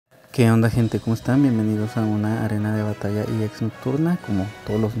¿Qué onda, gente? ¿Cómo están? Bienvenidos a una arena de batalla EX nocturna, como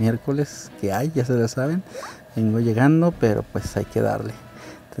todos los miércoles que hay, ya se la saben. Vengo llegando, pero pues hay que darle.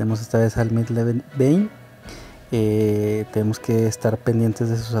 Tenemos esta vez al Midlevel Bane. Tenemos que estar pendientes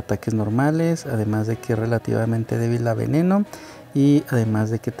de sus ataques normales, además de que es relativamente débil a veneno y además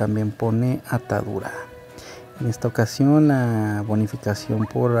de que también pone atadura. En esta ocasión la bonificación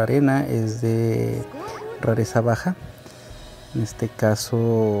por arena es de rareza baja. En este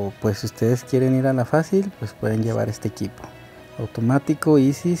caso, pues si ustedes quieren ir a la fácil, pues pueden llevar este equipo automático,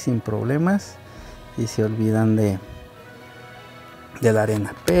 easy, sin problemas, y se olvidan de la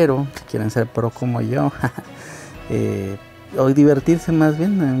arena. Pero si quieren ser pro como yo, o divertirse más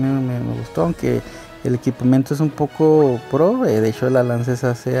bien, a mí me gustó, aunque el equipamiento es un poco pro. De hecho la lanza se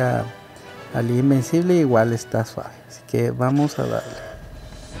hace al invencible, igual está suave, así que vamos a darle.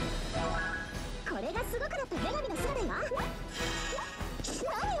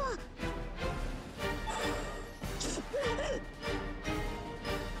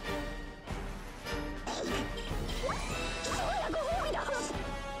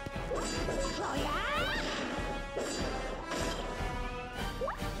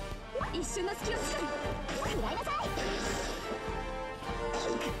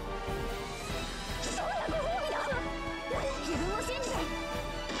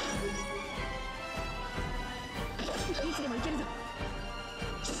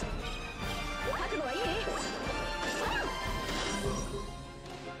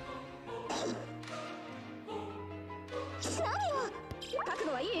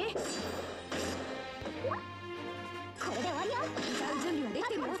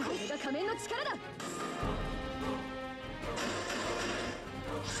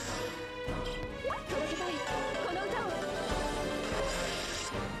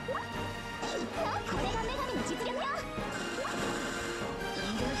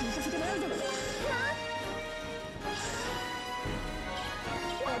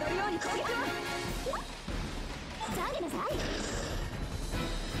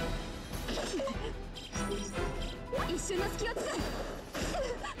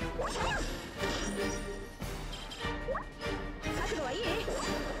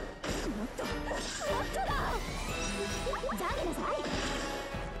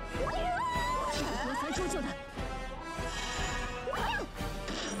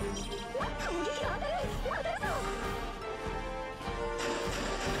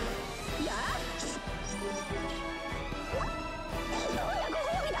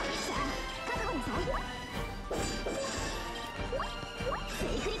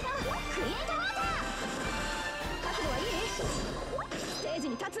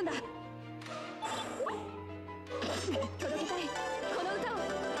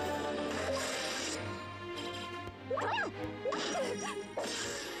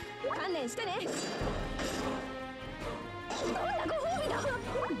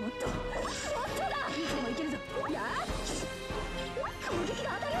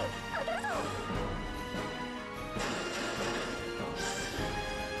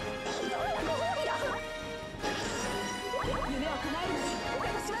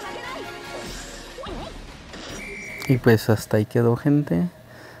 Y pues hasta ahí quedó, gente.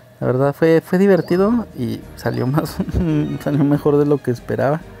 La verdad fue divertido y salió salió mejor de lo que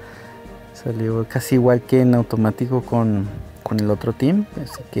esperaba. Salió casi igual que en automático con el otro team,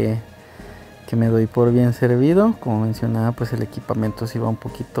 así que me doy por bien servido. Como mencionaba, pues el equipamiento sí va un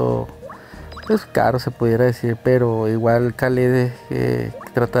poquito pues caro, se pudiera decir, pero igual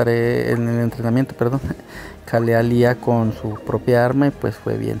trataré en el entrenamiento, calé a Lía con su propia arma y pues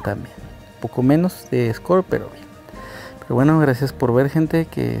fue bien también. Un poco menos de score, pero bien. Pero bueno, gracias por ver, gente,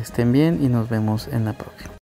 que estén bien y nos vemos en la próxima.